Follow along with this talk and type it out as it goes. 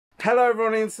Hello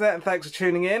everyone on the internet and thanks for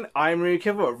tuning in. I'm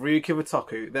RyuKiva of RyuKiva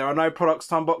Toku. There are no products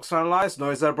to unbox or analyse,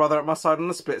 nor is there a brother at my side on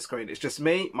the split screen. It's just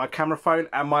me, my camera phone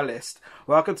and my list.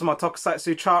 Welcome to my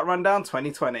tokusatsu chart rundown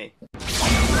 2020.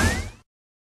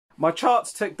 My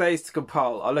charts took days to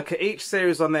compile. I look at each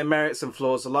series on their merits and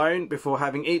flaws alone before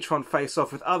having each one face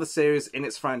off with other series in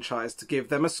its franchise to give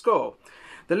them a score.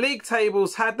 The league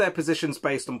tables had their positions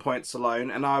based on points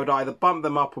alone, and I would either bump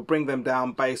them up or bring them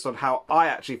down based on how I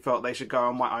actually felt they should go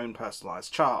on my own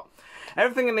personalised chart.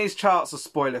 Everything in these charts is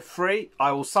spoiler free.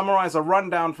 I will summarise a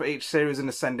rundown for each series in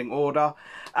ascending order,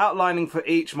 outlining for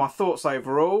each my thoughts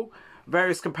overall,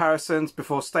 various comparisons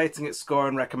before stating its score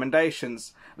and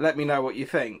recommendations. Let me know what you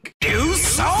think. You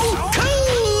so cool!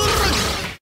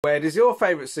 Where does your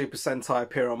favourite Super Sentai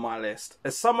appear on my list?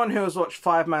 As someone who has watched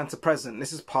 5 Man to present,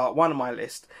 this is part 1 of my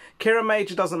list. Kira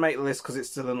Major doesn't make the list because it's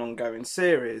still an ongoing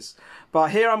series. But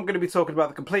here I'm going to be talking about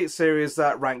the complete series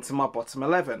that ranked in my bottom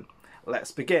 11. Let's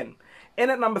begin. In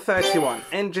at number 31,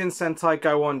 Engine Sentai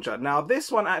Go Onja. Now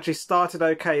this one actually started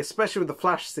okay, especially with the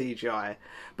Flash CGI,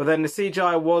 but then the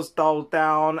CGI was dulled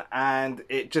down and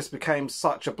it just became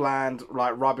such a bland,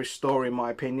 rubbish story in my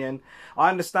opinion. I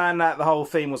understand that the whole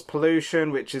theme was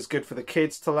pollution, which is good for the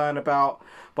kids to learn about,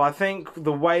 but I think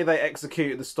the way they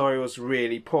executed the story was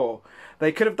really poor.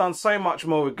 They could have done so much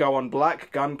more with Go On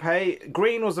Black, Gunpei.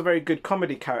 Green was a very good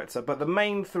comedy character, but the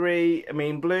main three,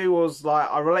 Blue was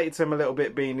I related to him a little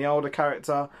bit being the older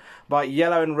character, but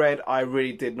Yellow and Red, I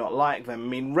really did not like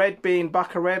them. Red being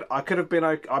Baka Red, I could have been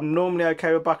okay. I'm normally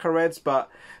okay with Baka Reds, but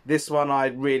this one I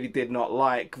really did not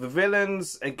like. The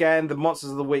villains, again, the monsters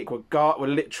of the week were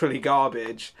literally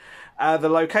garbage. The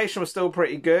location was still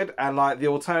pretty good, and the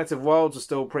alternative worlds were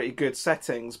still pretty good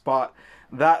settings, but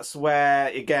that's where,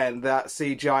 again, that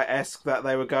CGI-esque that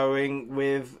they were going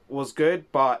with was good,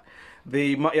 but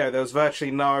there was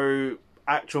virtually no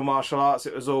actual martial arts.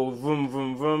 It was all vroom,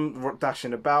 vroom, vroom,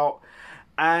 dashing about.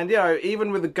 And,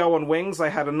 even with the Go On Wings, they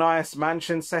had a nice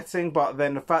mansion setting, but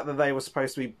then the fact that they were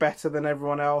supposed to be better than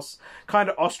everyone else kind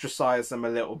of ostracized them a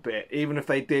little bit, even if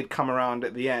they did come around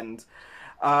at the end.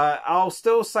 I'll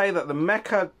still say that the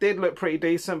mecha did look pretty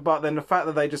decent, but then the fact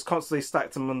that they just constantly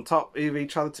stacked them on top of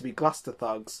each other to be Gluster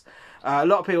Thugs. A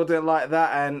lot of people didn't like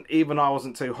that, and even I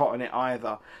wasn't too hot on it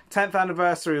either. 10th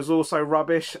anniversary was also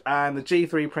rubbish, and the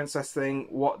G3 Princess thing,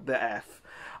 what the F.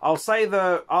 I'll say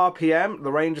the RPM,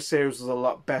 the Ranger series, was a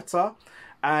lot better.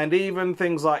 And even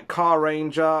things like Car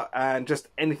Ranger and just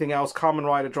anything else, Kamen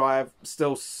Rider Drive,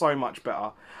 still so much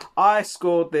better. I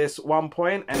scored this 1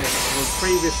 point, and it was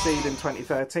previous seed in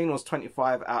 2013 was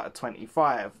 25 out of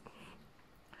 25.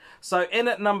 So in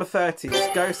at number 30 is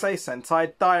Gosei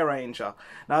Sentai Dairanger.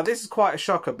 Now this is quite a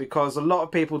shocker because a lot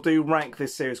of people do rank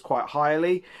this series quite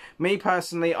highly. Me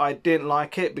personally, I didn't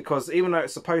like it because even though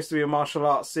it's supposed to be a martial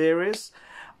arts series,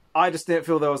 I just didn't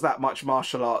feel there was that much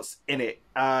martial arts in it.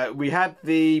 We had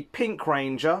the Pink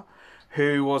Ranger,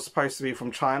 who was supposed to be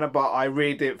from China, but I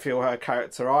really didn't feel her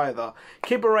character either.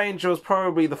 Kiba Ranger was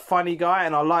probably the funny guy,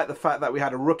 and I like the fact that we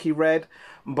had a rookie Red,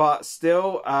 but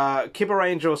still, Kiba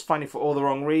Ranger was funny for all the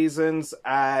wrong reasons,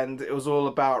 and it was all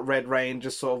about Red Ranger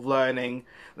sort of learning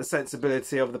the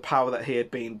sensibility of the power that he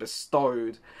had been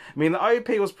bestowed. The OP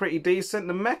was pretty decent,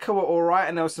 the mecha were alright,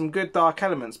 and there were some good dark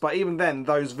elements, but even then,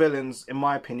 those villains, in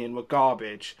my opinion, were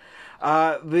garbage.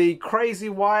 The Crazy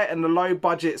White and the low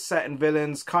budget set and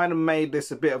villains kind of made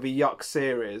this a bit of a yuck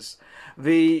series.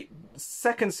 The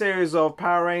second series of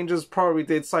Power Rangers probably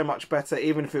did so much better,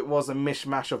 even if it was a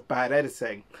mishmash of bad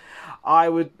editing.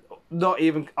 I'd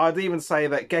even say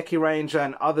that Geki Ranger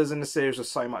and others in the series were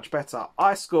so much better.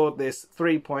 I scored this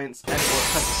 3 points and it was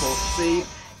 24th seed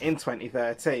in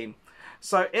 2013.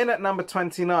 So in at number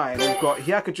 29, we've got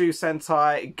Hyakuju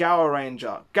Sentai Gao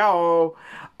Ranger. Gao!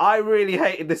 I really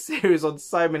hated this series on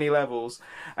so many levels.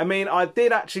 I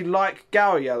did actually like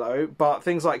Gao Yellow, but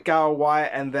things like Gao White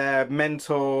and their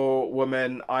mentor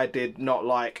woman I did not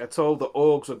like at all. The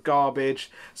orgs were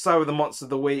garbage, so were the monsters of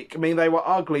the week. They were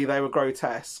ugly, they were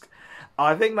grotesque.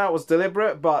 I think that was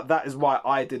deliberate, but that is why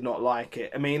I did not like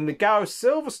it. The Gao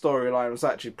Silver storyline was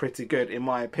actually pretty good in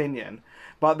my opinion.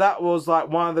 But that was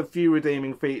one of the few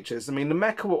redeeming features. The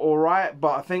mecha were alright,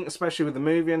 but I think especially with the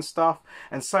movie and stuff,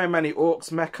 and so many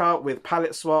orcs mecha with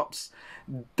palette swaps,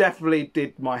 definitely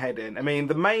did my head in.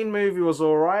 The main movie was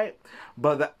alright,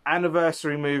 but the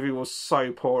anniversary movie was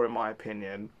so poor in my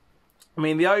opinion.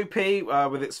 The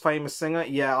OP with its famous singer,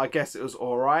 yeah, I guess it was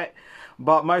alright.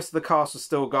 But most of the cast was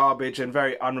still garbage and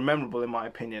very unrememberable in my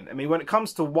opinion. When it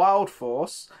comes to Wild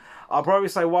Force, I'll probably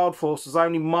say Wild Force was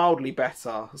only mildly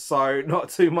better, so not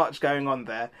too much going on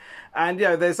there. And you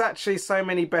know, there's actually so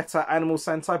many better Animal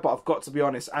Sentai, but I've got to be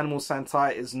honest, Animal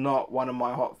Sentai is not one of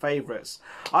my hot favourites.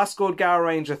 I scored Gao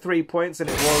Ranger 3 points, and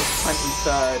it was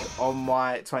 23rd on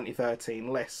my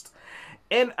 2013 list.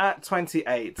 In at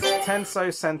 28, Tensou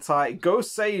Sentai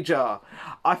Go-Seija.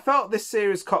 I felt this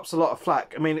series cops a lot of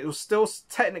flack. I mean, it was still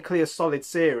technically a solid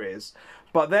series,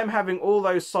 but them having all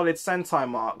those solid Sentai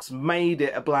marks made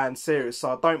it a bland series,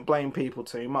 so I don't blame people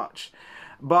too much.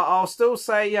 But I'll still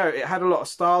say, you know, it had a lot of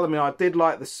style. I mean, I did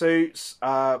like the suits,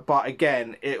 but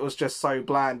again, it was just so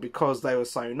bland because they were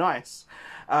so nice.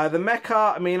 The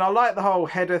mecha, I mean, I like the whole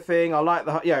header thing. I like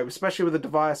the, you know, especially with the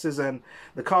devices, and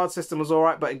the card system was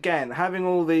alright. But again, having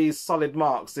all these solid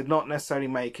marks did not necessarily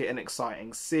make it an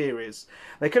exciting series.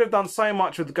 They could have done so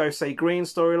much with the Gosei Green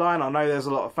storyline. I know there's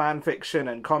a lot of fan fiction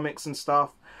and comics and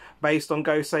stuff based on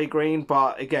Gosei Green,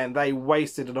 but again, they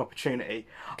wasted an opportunity.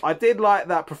 I did like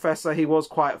that professor. He was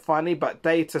quite funny, but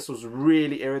Datus was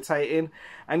really irritating.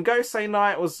 And Gosei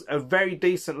Knight was a very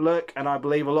decent look, and I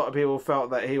believe a lot of people felt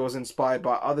that he was inspired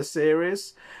by other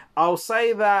series. I'll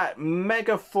say that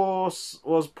Mega Force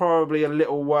was probably a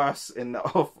little worse in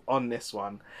the, on this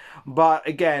one. But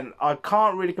again, I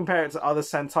can't really compare it to other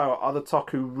Sentai or other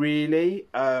Toku really,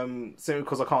 simply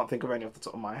because I can't think of any off the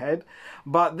top of my head.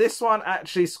 But this one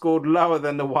actually scored lower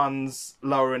than the ones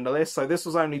lower in the list, so this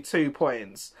was only 2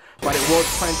 points, but it was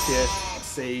 20th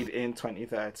seed in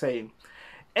 2013.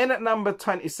 In at number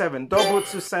 27,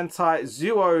 Dobutsu Sentai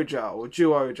Zuoja, or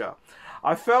Juoja.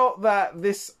 I felt that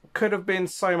this could have been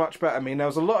so much better. I mean, there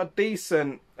was a lot of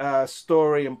decent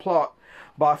story and plot,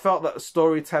 but I felt that the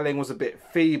storytelling was a bit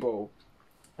feeble.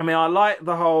 I mean, I like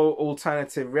the whole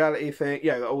alternative reality thing,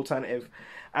 you know, the alternative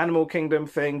Animal Kingdom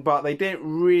thing, but they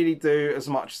didn't really do as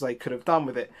much as they could have done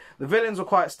with it. The villains were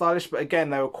quite stylish, but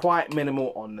again, they were quite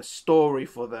minimal on the story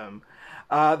for them.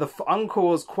 The uncle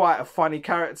was quite a funny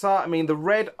character. I mean, the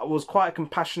Red was quite a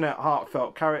compassionate,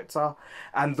 heartfelt character,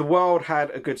 and the world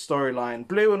had a good storyline.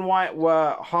 Blue and White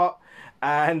were hot,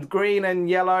 and Green and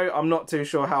Yellow, I'm not too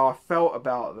sure how I felt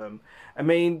about them. I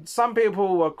mean, some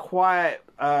people were quite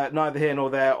neither here nor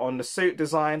there on the suit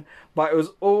design, but it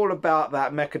was all about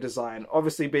that mecha design.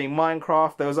 Obviously, being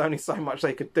Minecraft, there was only so much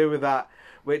they could do with that,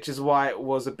 which is why it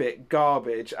was a bit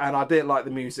garbage, and I didn't like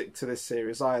the music to this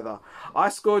series either. I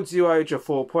scored Zuoja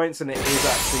 4 points, and it is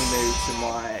actually new to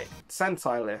my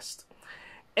Sentai list.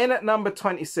 In at number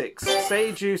 26,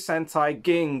 Seiju Sentai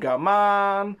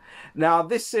Gingaman. Now,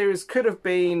 this series could have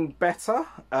been better.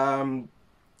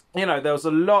 You know, there was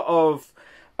a lot of...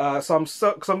 so I'm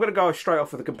going to go straight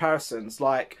off with the comparisons.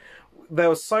 Like, there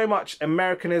was so much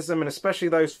Americanism, and especially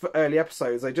those early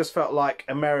episodes, they just felt like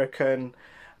American...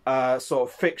 sort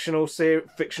of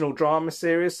fictional drama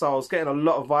series, so I was getting a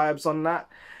lot of vibes on that.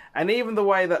 And even the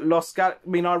way that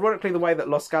ironically, the way that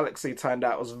Lost Galaxy turned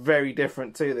out was very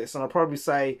different to this, and I'll probably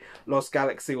say Lost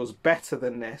Galaxy was better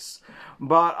than this.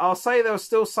 But I'll say there was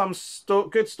still some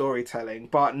good storytelling,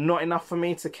 but not enough for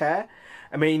me to care.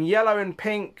 I mean, Yellow and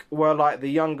Pink were like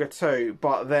the younger two,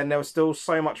 but then there was still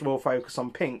so much more focus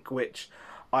on Pink, which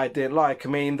I didn't like. I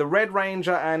mean, the Red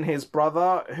Ranger and his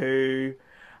brother, who...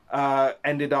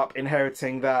 ended up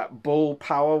inheriting that bull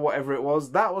power, whatever it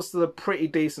was. That was still a pretty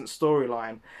decent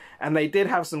storyline, and they did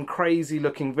have some crazy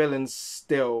looking villains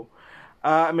still.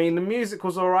 I mean, the music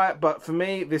was alright, but for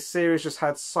me, this series just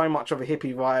had so much of a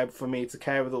hippie vibe for me to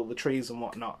care with all the trees and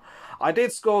whatnot. I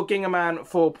did score Gingaman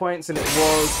 4 points, and it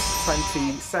was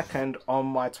 22nd on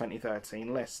my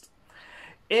 2013 list.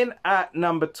 In at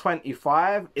number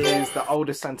 25 is the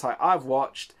oldest Sentai I've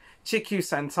watched, Chikyu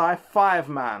Sentai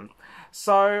 5-Man.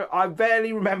 So I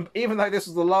barely remember, even though this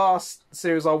was the last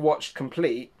series I watched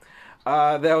complete,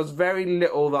 there was very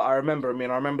little that I remember. I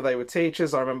mean, I remember they were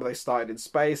teachers, I remember they started in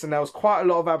space, and there was quite a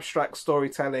lot of abstract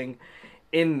storytelling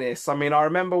in this. I mean, I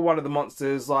remember one of the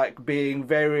monsters like being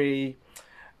very,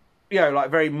 you know,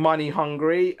 like very money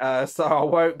hungry, so I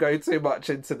won't go too much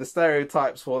into the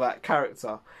stereotypes for that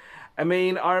character. I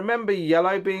mean, I remember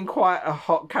Yellow being quite a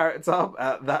hot character,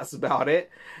 that's about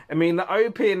it. I mean, the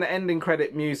OP and the ending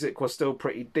credit music was still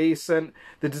pretty decent.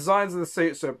 The designs of the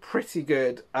suits are pretty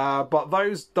good, but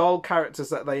those doll characters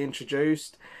that they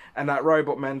introduced and that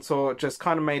robot mentor just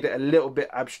kind of made it a little bit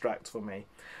abstract for me.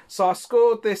 So I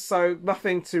scored this, so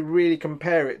nothing to really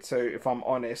compare it to, if I'm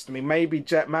honest. I mean, maybe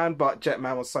Jetman, but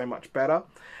Jetman was so much better.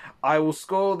 I will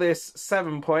score this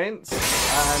 7 points,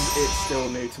 and it's still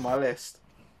new to my list.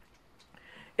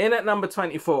 In at number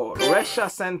 24, Resha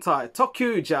Sentai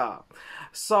Tokuja.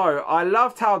 So, I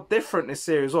loved how different this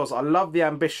series was. I loved the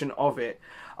ambition of it.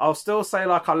 I'll still say,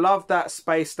 like, I love that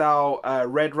spaced out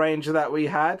Red Ranger that we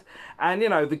had. And, you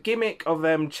know, the gimmick of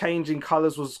them changing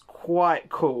colours was quite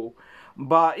cool.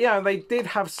 But, you know, they did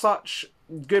have such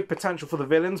good potential for the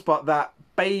villains, but that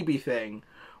baby thing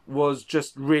was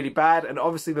just really bad. And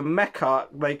obviously the mecha,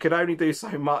 they could only do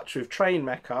so much with train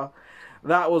mecha.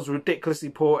 That was ridiculously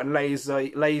poor and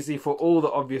lazy for all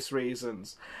the obvious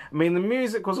reasons. I mean, the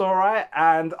music was alright,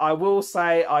 and I will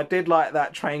say I did like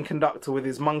that train conductor with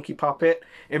his monkey puppet.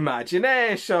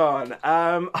 Imagination!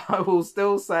 I will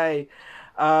still say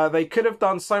they could have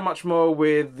done so much more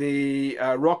with the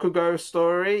Rokugo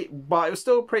story, but it was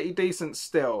still pretty decent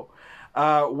still.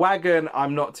 Wagon,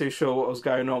 I'm not too sure what was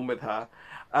going on with her.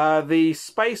 The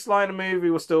Space Liner movie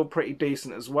was still pretty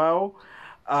decent as well.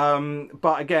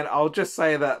 But again, I'll just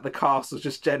say that the cast was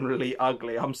just generally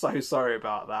ugly. I'm so sorry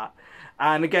about that.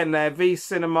 And again, their V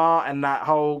Cinema and that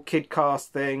whole kid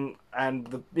cast thing, and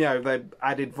the, you know, they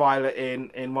added Violet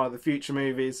in one of the future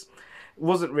movies,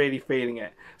 wasn't really feeling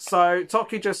it. So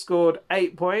Toku just scored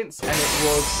 8 points, and it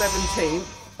was 17th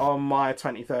on my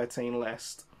 2013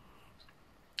 list.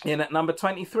 In at number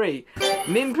 23,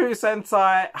 Ninpu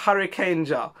Sentai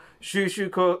Hurricaneja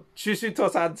Shushu to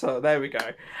Santo. There we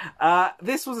go.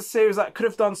 This was a series that could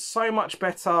have done so much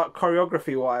better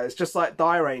choreography-wise, just like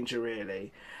Die Ranger,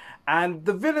 really. And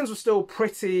the villains were still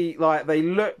pretty, like, they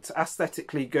looked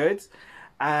aesthetically good.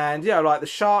 And, you know, like the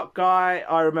shark guy,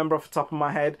 I remember off the top of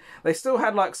my head, they still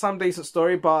had, like, some decent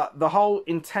story, but the whole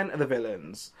intent of the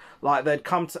villains, like, they'd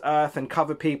come to Earth and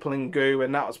cover people in goo,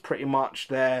 and that was pretty much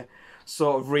their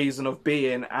sort of reason of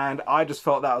being, and I just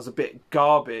felt that was a bit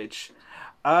garbage.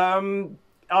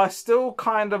 I still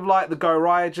kind of like the Go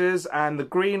Raijers and the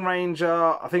Green Ranger,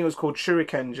 I think it was called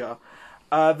Shurikenja.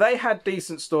 They had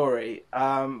decent story,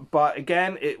 but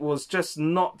again, it was just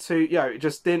not too, you know, it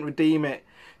just didn't redeem it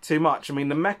too much. I mean,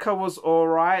 the mecha was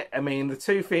alright. I mean, the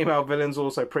two female villains were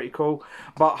also pretty cool,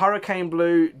 but Hurricane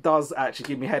Blue does actually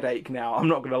give me a headache now, I'm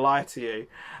not going to lie to you.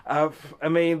 I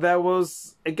mean, there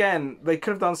was, again, they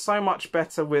could have done so much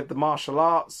better with the martial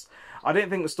arts. I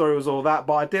didn't think the story was all that,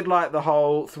 but I did like the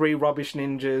whole 3 rubbish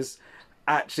ninjas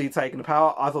actually taking the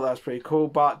power. I thought that was pretty cool,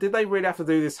 but did they really have to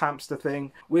do this hamster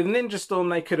thing? With Ninja Storm,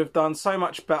 they could have done so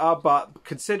much better, but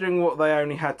considering what they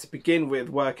only had to begin with,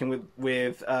 working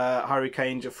with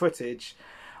Hurricane footage,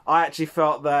 I actually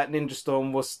felt that Ninja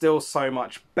Storm was still so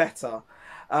much better.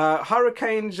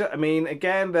 Hurricane, I mean,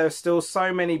 again, there's still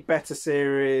so many better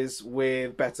series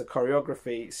with better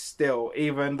choreography still,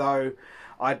 even though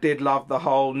I did love the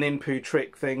whole Ninpu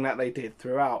trick thing that they did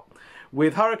throughout.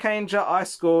 With Hurricaneja, I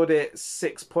scored it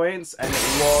 6 points, and it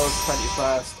was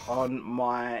 21st on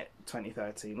my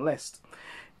 2013 list.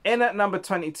 In at number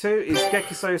 22 is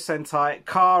Gekiso Sentai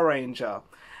Car Ranger.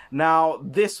 Now,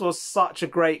 this was such a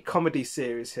great comedy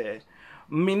series here.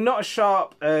 I mean, not as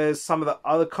sharp as some of the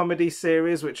other comedy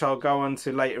series, which I'll go on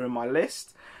to later in my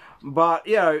list. But,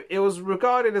 you know, it was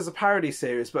regarded as a parody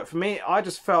series. But for me, I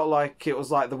just felt like it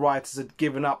was like the writers had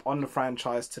given up on the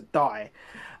franchise to die.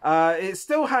 It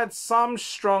still had some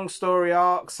strong story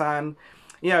arcs, and,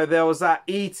 you know, there was that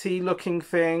E.T. looking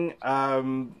thing.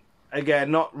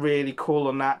 Again, not really cool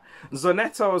on that.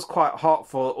 Zonetto was quite hot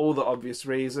for all the obvious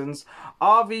reasons.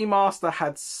 RV Master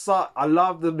had I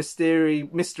love the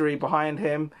mystery behind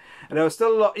him. And there was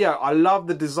still a lot, you know, I love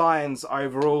the designs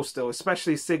overall still,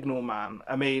 especially Signal Man.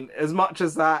 I mean, as much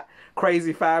as that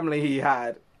crazy family he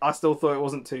had, I still thought it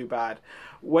wasn't too bad.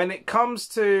 When it comes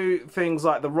to things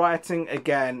like the writing,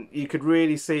 again, you could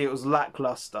really see it was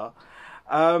lackluster.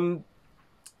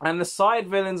 And the side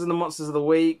villains and the monsters of the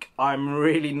week, I'm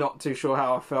really not too sure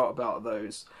how I felt about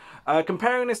those.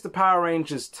 Comparing this to Power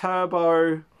Rangers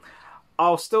Turbo,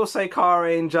 I'll still say Car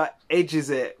Ranger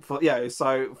edges it for, you know,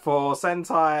 so for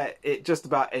Sentai, it just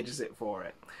about edges it for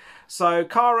it. So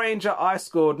Car Ranger, I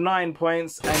scored 9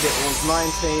 points, and it was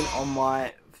 19 on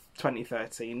my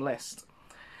 2013 list.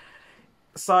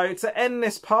 So to end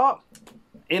this part,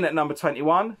 in at number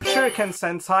 21, Shuriken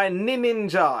Sentai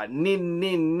Ninja.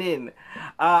 Nin.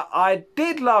 I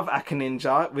did love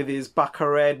Akaninja with his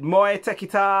Bakared Moe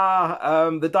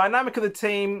Tekita. The dynamic of the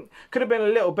team could have been a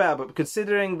little better, but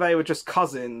considering they were just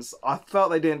cousins, I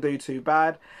felt they didn't do too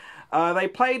bad. They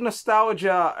played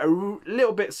nostalgia a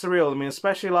little bit surreal. I mean,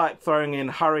 especially like throwing in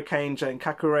Hurricaneja and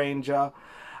Kakuranger.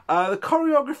 The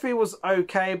choreography was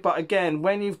okay, but again,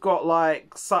 when you've got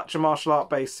like such a martial art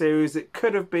based series, it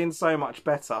could have been so much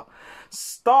better.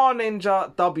 Star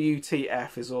Ninja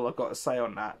WTF is all I've got to say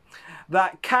on that.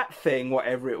 That cat thing,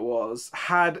 whatever it was,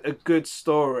 had a good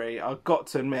story, I've got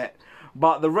to admit,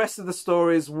 but the rest of the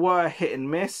stories were hit and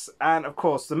miss, and of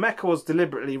course the mecha was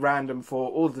deliberately random for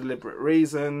all deliberate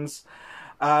reasons.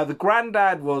 The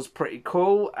Grandad was pretty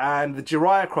cool, and the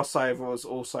Jiraiya crossover was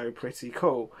also pretty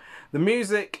cool. The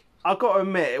music, I've got to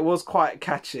admit, it was quite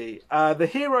catchy. The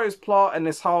hero's plot and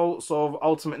this whole sort of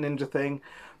Ultimate Ninja thing,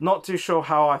 not too sure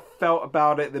how I felt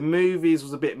about it. The movies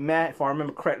was a bit meh. If I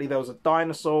remember correctly, there was a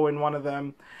dinosaur in one of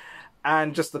them.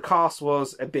 And just the cast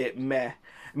was a bit meh.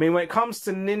 I mean, when it comes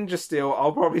to Ninja Steel,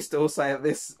 I'll probably still say that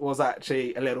this was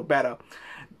actually a little better.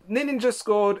 Ninja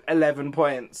scored 11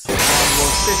 points and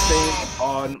was 15th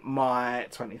on my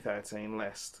 2013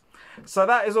 list. So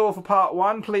that is all for part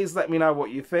 1. Please let me know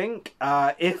what you think.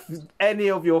 If any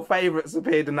of your favourites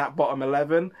appeared in that bottom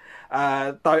 11,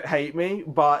 don't hate me,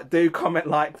 but do comment,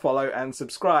 like, follow and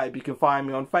subscribe. You can find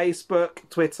me on Facebook,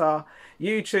 Twitter,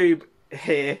 YouTube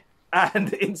here,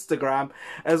 and Instagram,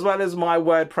 as well as my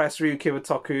WordPress,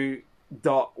 RyuKiva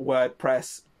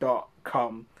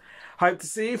Toku.wordpress.com. Hope to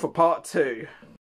see you for part 2.